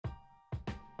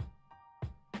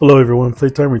Hello everyone,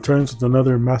 Playtime returns with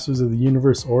another Masters of the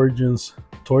Universe Origins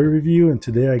toy review, and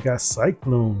today I got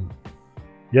Sy-Klone.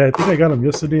 Yeah, I think I got him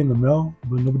yesterday in the mail,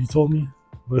 but nobody told me.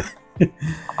 But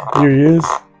here he is.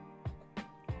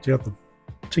 Check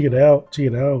it out.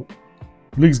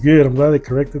 Looks good. I'm glad they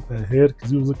corrected that head because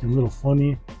he was looking a little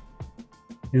funny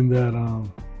in that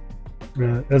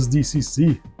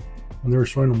SDCC when they were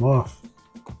showing him off.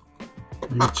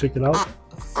 You can check it out.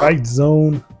 Fight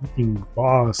zone, looking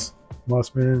boss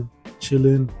man,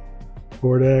 chilling.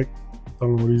 Gordak,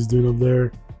 don't know what he's doing up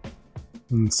there.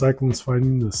 And Sy-Klone's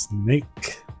fighting the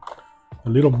snake, a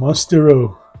little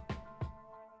monstero.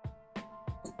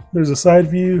 There's a side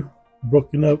view,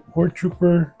 broken up Horde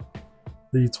Trooper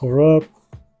that he tore up.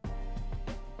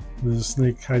 There's a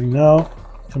snake hiding out,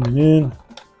 coming in,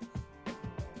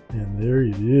 and there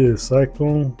it is.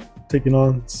 Sy-Klone taking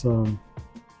on some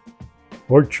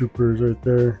Horde Troopers right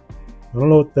there. I don't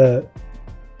know what that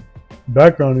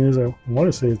background is. I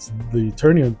want to say it's the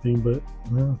Eternium thing, but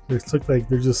it looks like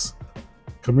they're just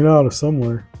coming out of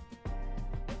somewhere.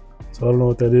 So I don't know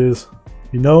what that is.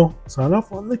 If you know, sign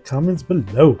off on the comments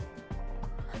below.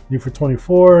 Need for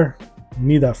 24.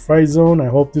 Need that fry zone. I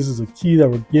hope this is a key that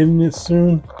we're getting it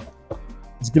soon.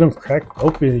 Let's get them cracked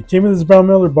open. It came in this brown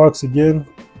mailer box again.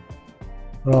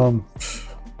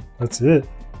 That's it.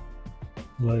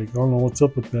 Like, I don't know what's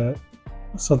up with that.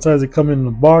 Sometimes they come in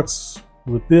a box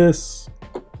with this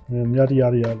and yada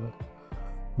yada yada.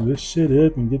 Do this shit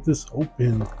up and get this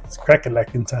open. It's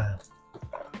crack-a-lackin' time.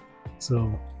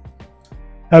 So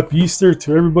happy Easter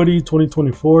to everybody,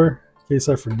 2024, in case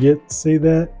I forget to say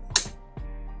that,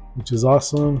 which is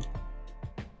awesome.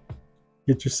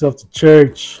 Get yourself to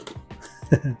church.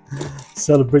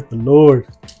 Celebrate the Lord.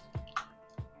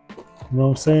 You know what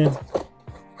I'm saying?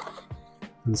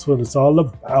 That's what it's all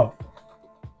about.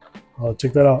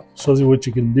 Check that out. Shows you what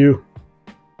you can do.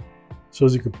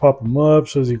 Shows you can pop them up.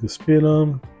 Shows you can spin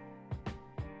them.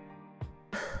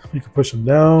 You can push them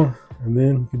down, and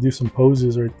then you can do some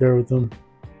poses right there with them.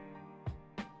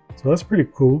 So that's pretty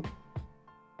cool.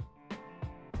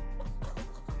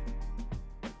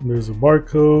 And there's a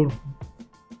barcode.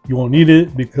 You won't need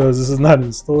it because this is not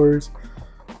in stores,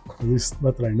 at least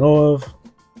not that I know of.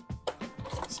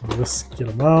 So let's get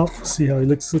him out. See how he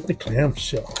looks with the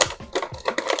clamshell.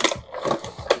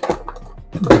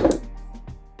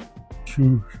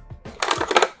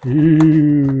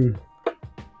 Ooh.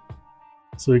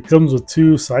 So he comes with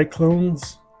two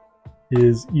Sy-Klones,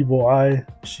 his evil eye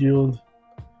shield,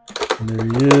 and there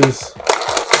he is,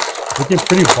 looking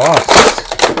pretty boss.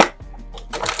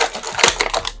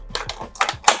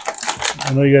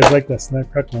 I know you guys like that snap,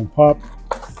 crackle, and pop.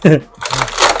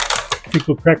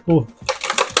 Pickle crackle.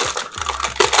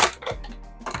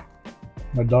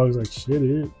 My dog's like, shit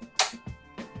it.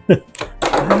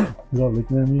 He's all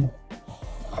looking at me.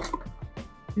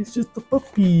 He's just a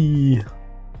puppy.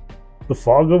 The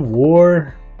Fog of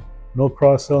War. No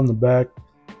cross-sell in the back.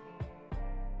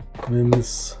 And then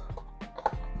this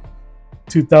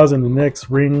 2000X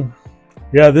ring.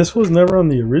 Yeah, this was never on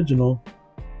the original.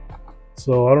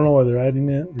 So I don't know why they're adding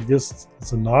it. I guess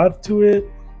it's a nod to it.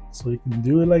 So you can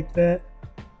do it like that.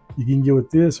 You can get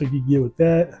with this or you can get with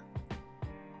that.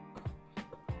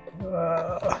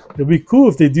 It'd be cool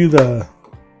if they do that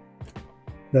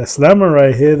slammer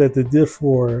right here that they did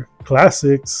for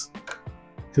classics,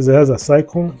 because it has a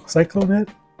Sy-Klone head,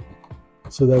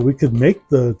 so that we could make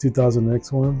the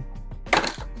 2000X one. I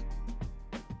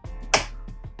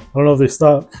don't know if they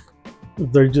stopped, if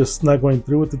they're just not going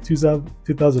through with the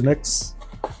 2000X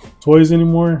toys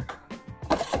anymore.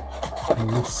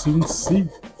 We'll soon see.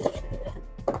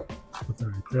 Put that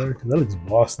right there, because that looks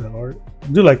boss, that art. I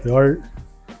do like the art.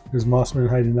 There's Mossman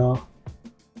hiding out,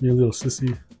 being a little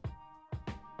sissy.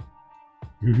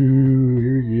 Ooh,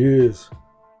 here he is.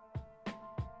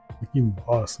 Looking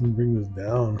boss. Let me bring this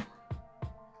down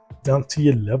to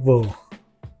your level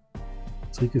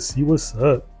so you can see what's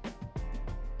up.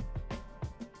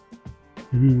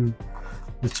 Ooh.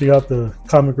 Let's check out the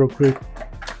comic real quick.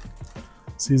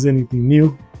 See if there's anything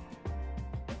new.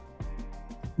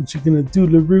 What you gonna do,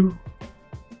 LaRue?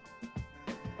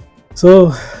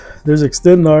 So there's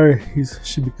Extend art. He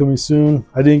should be coming soon.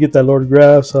 I didn't get that Lord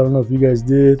Graph, so I don't know if you guys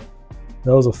did.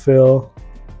 That was a fail.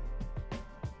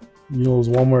 You know, it was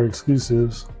Walmart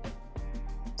exclusives,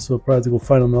 so I'll probably have to go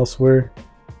find them elsewhere.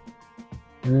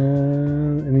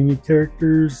 And any new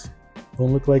characters?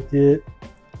 Don't look like it.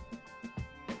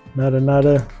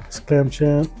 Nada. It's Clam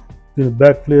Champ. Do the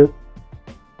backflip.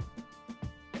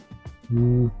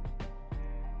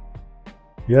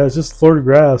 Yeah, it's just Lord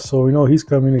Grass, so we know he's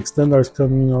coming. Extendar's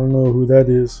coming. I don't know who that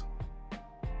is.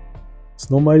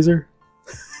 Snow Miser?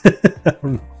 I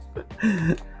don't know.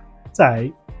 It's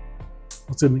alright.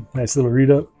 It's a nice little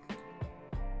read up.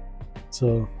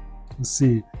 So let's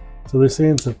see. So they're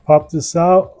saying to pop this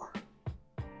out.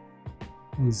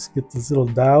 Let's get this little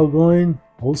dial going,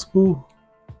 old school.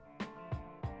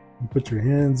 And put your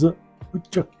hands up.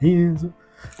 Put your hands up.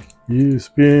 You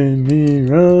spin me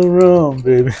round, round,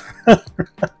 baby.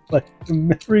 Like the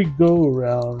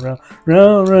merry-go-round, round,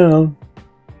 round, round.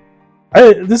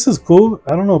 This is cool.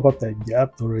 I don't know about that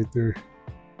gap though right there.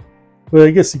 But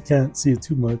I guess you can't see it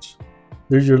too much.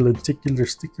 There's your lenticular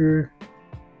sticker.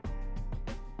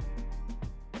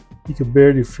 You can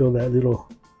barely feel that little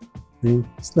thing.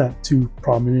 It's not too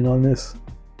prominent on this.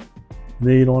 And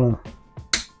then you don't want to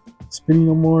spin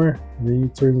no more. And then you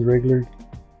turn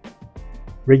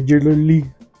regularly.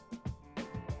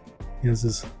 He has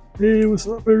this, hey, what's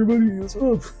up everybody? What's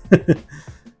up?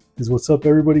 His what's up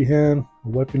everybody hand, a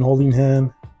weapon holding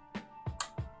hand.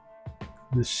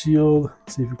 The shield,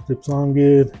 see if it clips on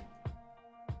good.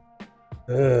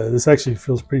 This actually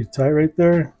feels pretty tight right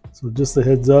there. So just a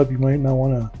heads up, you might not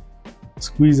want to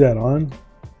squeeze that on.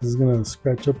 This is gonna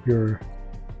scratch up your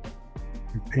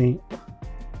paint.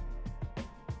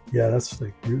 Yeah, that's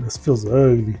like, this feels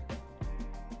ugly.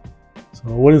 So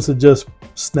I wouldn't suggest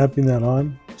snapping that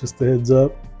on. Just a heads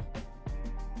up.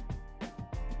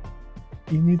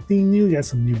 Anything new? Got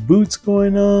some new boots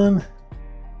going on.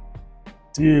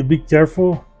 Dude, be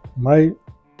careful. My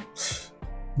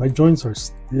joints are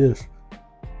stiff.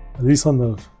 At least on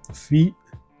the feet.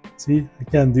 See, I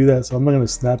can't do that, so I'm not gonna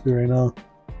snap it right now.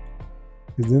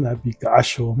 Because then that'd be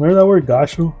gacho. Remember that word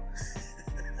gacho?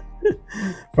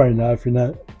 Probably not if you're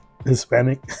not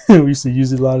Hispanic. We used to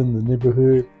use it a lot in the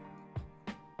neighborhood.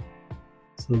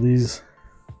 So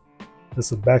that's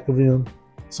the back of him.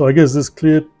 So I guess this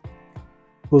clip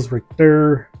goes right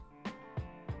there.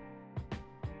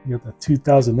 You got that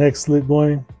 2000X slit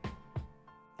going.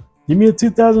 Give me a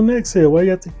 2000X here. Why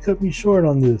you have to cut me short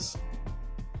on this?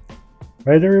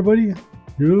 Right, everybody?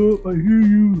 Yup, I hear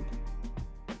you.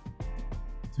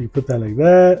 So you put that like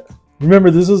that. Remember,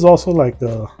 this is also like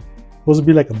supposed to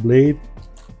be like a blade.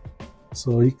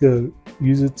 So you could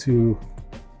use it to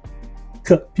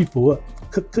cut people up.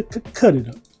 Cut it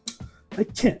up. I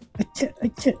can't.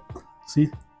 See?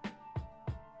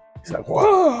 He's like,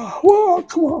 whoa,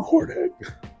 come on, Hordak.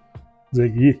 He's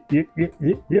like,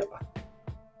 yeah.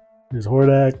 There's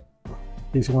Hordak. In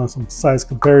case you want some size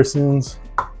comparisons.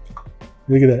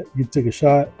 Look at that. You can take a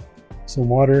shot, some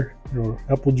water, or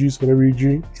apple juice, whatever you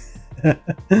drink.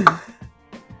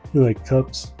 Like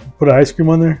cups. Put an ice cream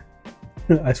on there.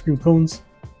 Ice cream cones.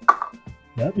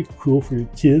 That'd be cool for your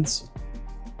kids.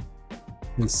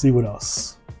 Let's see what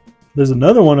else. There's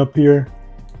another one up here.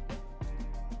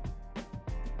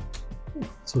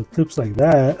 So it clips like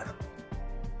that.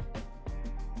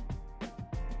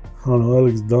 I don't know, that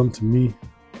looks dumb to me.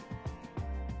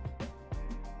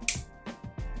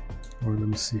 Or let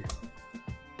me see.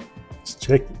 Let's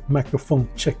check it. Microphone,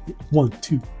 check it. 1,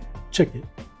 2, check it.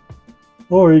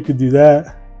 Or you could do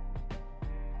that.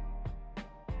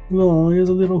 Oh, here's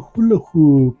a little hula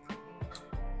hoop.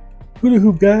 Hula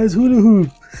hoop, guys, hula hoop.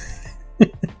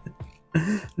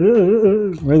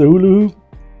 Remember the hula hoop?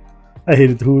 I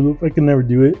hated the hula hoop. I could never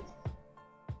do it.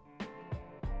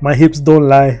 My hips don't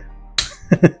lie.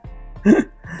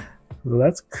 Well,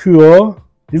 that's cool.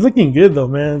 He's looking good though,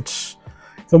 man.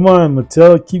 Come on,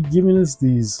 Mattel, keep giving us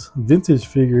these vintage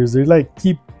figures. They like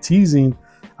keep teasing.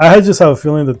 I just have a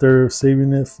feeling that they're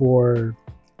saving it for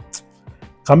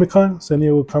Comic-Con, San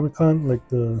Diego Comic-Con, like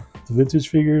the vintage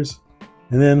figures.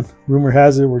 And then rumor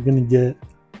has it we're gonna get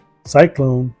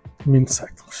Sy-Klone. I mean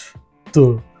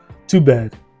Sy-Klone. Too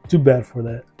bad for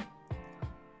that.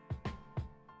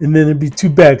 And then it'd be too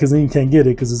bad because then you can't get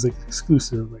it because it's like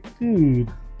exclusive. Like, dude.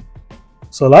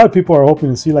 So a lot of people are hoping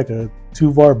to see like a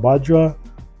Tuvar Badra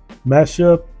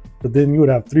mashup, but then you would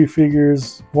have 3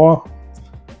 figures. Well,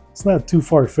 it's not too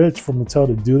far fetched for Mattel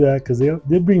to do that because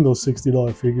they bring those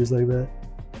 $60 figures like that.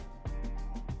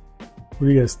 What do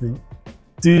you guys think?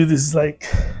 Dude, this is like,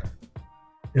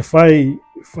 if I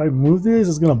move this,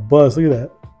 it's gonna bust. Look at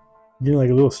that. I'm getting like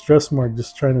a little stress mark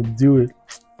just trying to do it.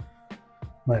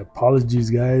 My apologies,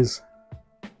 guys.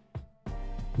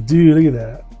 Dude, look at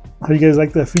that. How do you guys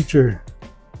like that feature?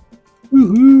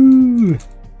 Woohoo!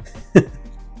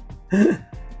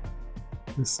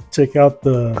 Let's check out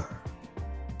the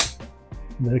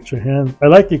extra hand. I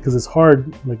like it because it's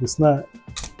hard. Like, it's not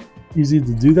easy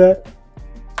to do that.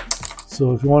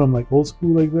 So if you want them like old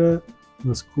school like that,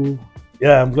 that's cool.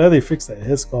 Yeah, I'm glad they fixed that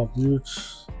head sculpt, dude.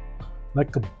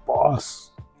 Like a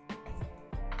boss.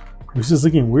 It's just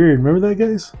looking weird. Remember that,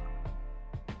 guys?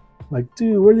 Like,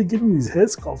 dude, where are they getting these head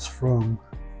sculpts from?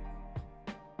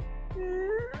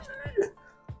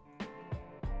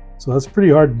 So that's pretty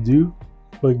hard to do,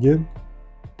 but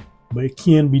it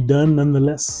can be done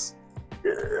nonetheless.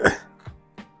 Yeah.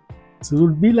 So it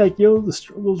would be like, yo, the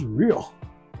struggle's real.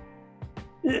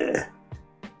 Yeah.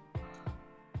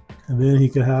 And then he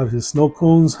can have his snow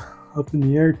cones up in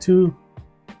the air too.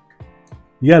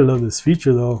 You gotta love this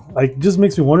feature though. Like, it just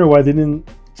makes me wonder why they didn't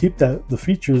keep the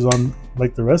features on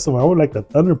like the rest of them. I would like the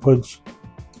Thunder Punch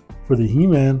for the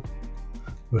He-Man.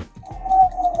 But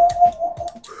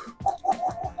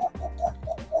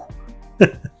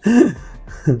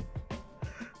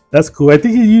that's cool. I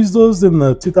think he used those in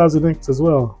the 2000X as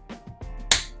well.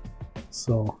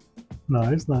 So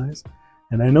nice.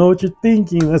 And I know what you're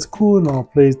thinking. That's cool and all,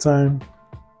 playtime.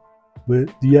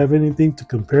 But do you have anything to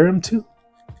compare them to?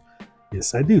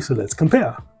 Yes, I do. So let's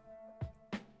compare.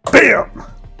 Bam!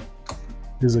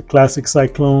 Here's a classic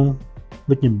Sy-Klone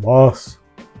looking boss.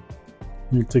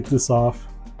 Let me take this off.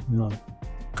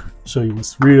 Show you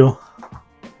what's real.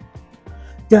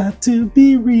 Got to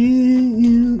be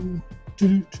real.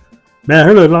 Man, I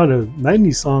heard a lot of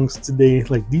 90s songs today,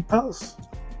 like Deep House.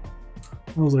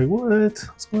 I was like, what?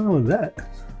 What's going on with that?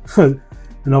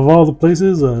 And of all the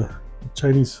places, a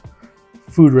Chinese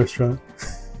food restaurant.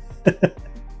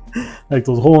 Like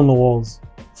those hole in the walls.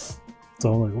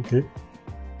 So I'm like, okay.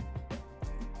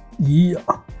 Yeah.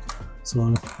 So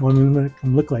I want to make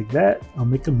them look like that. I'll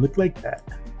make them look like that.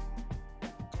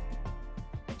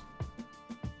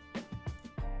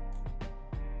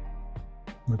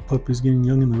 My puppy's getting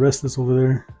young and the restless over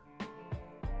there.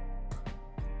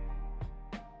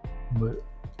 But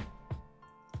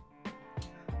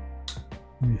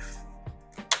let me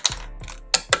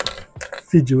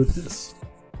feed you with this,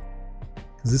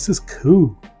 because this is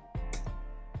cool.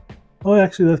 Oh,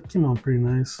 actually that came out pretty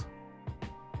nice.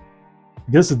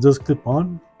 I guess it does clip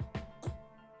on.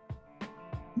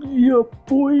 Yeah,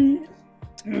 boy.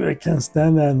 Dude, I can't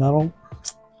stand that, and I don't.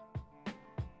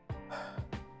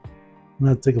 I'm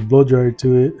gonna take a blow dryer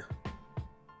to it.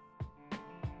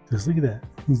 Just look at that.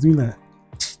 He's doing that.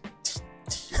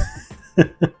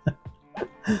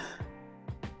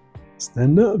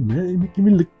 Stand up, man. You're making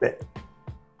me look bad.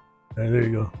 Alright, there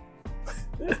you go.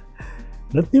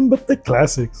 Nothing but the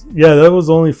classics. Yeah, that was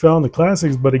only found the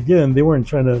classics, but again, they weren't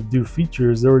trying to do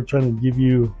features. They were trying to give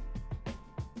you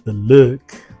the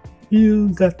look. You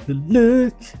got the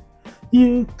look.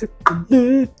 You got the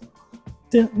look.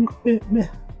 Down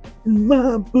in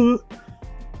my book.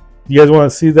 You guys want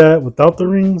to see that without the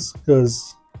rings?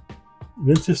 Because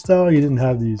vintage style, you didn't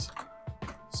have these.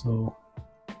 So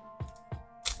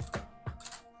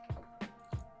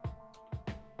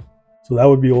that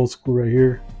would be old school right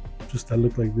here. Just that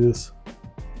look like this.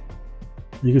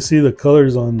 You can see the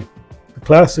colors on the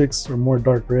classics are more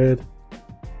dark red,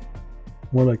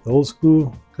 more like the old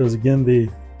school, because again they're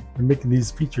making these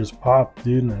features pop,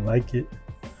 dude, and I like it.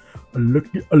 I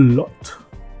like it a lot.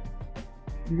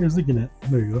 What are you guys looking at?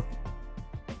 There you go.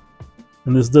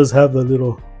 And this does have the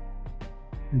little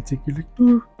interior.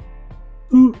 Ooh,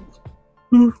 ooh,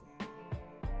 ooh.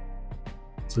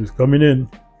 So he's coming in.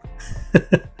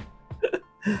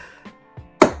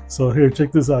 So here,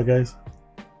 check this out, guys.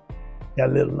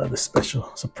 Got another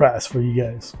special surprise for you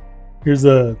guys. Here's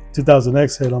the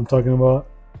 2000X head I'm talking about.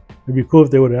 It'd be cool if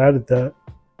they would have added that.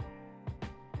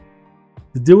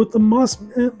 The deal with the moss,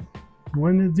 man.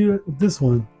 Why didn't they do it with this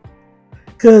one?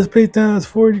 Because playtime is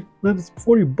 40. That's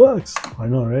 $40. I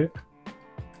know, right?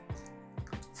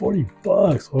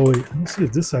 $40. Oh wait, let me see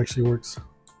if this actually works.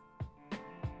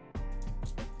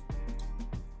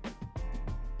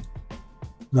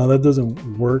 No, that doesn't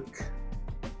work.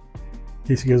 In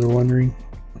case you guys are wondering,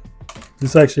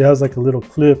 this actually has like a little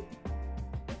clip.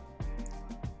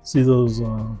 See those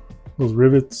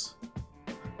rivets?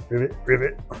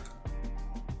 Rivet.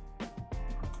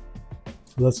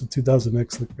 So that's a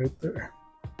 2000X look right there.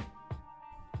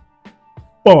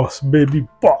 Boss, baby,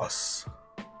 boss.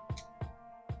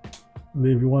 And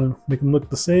if you want to make them look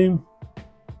the same,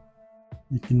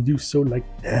 you can do so like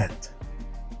that.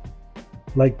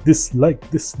 Like this, like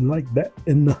that,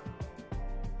 and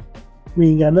we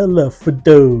ain't got no love for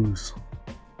those.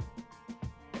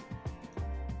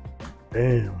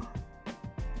 Damn.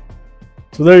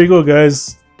 So there you go,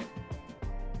 guys.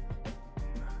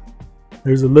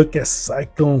 There's a look at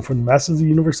Sy-Klone from Masters of the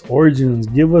Universe Origins.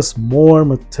 Give us more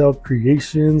Mattel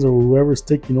creations or whoever's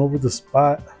taking over the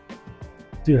spot.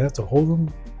 Dude, I have to hold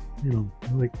them. You know,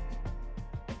 like,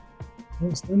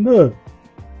 oh, stand up.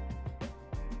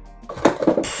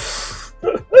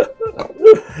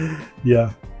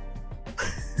 Yeah.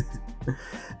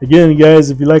 Again, guys,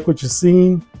 if you like what you're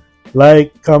seeing,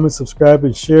 like, comment, subscribe,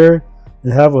 and share,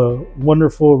 and have a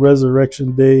wonderful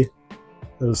Resurrection Day.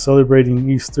 celebrating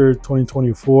Easter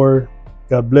 2024.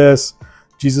 God bless.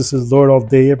 Jesus is Lord all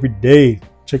day, every day.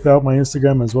 Check out my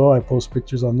Instagram as well. I post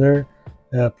pictures on there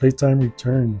at Playtime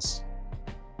Returns.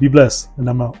 Be blessed, and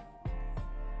I'm out.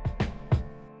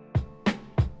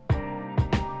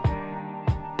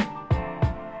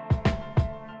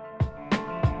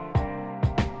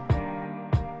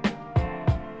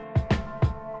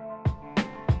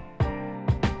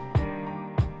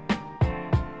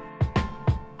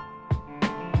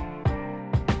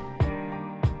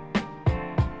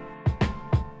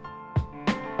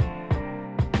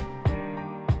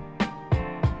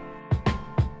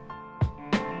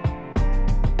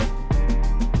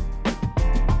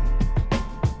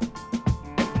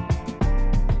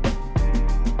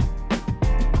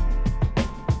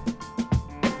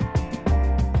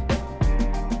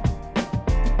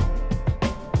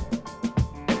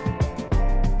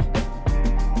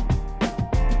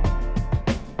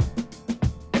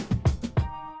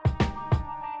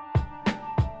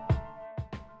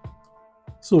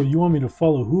 So you want me to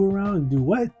follow who around and do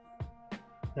what?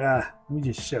 Let me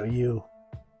just show you.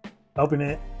 Open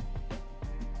it.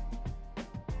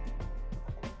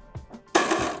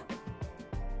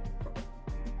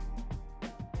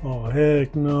 Oh,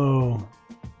 heck no.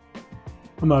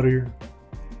 I'm out of here.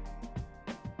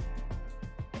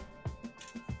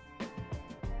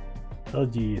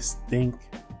 Told you you stink.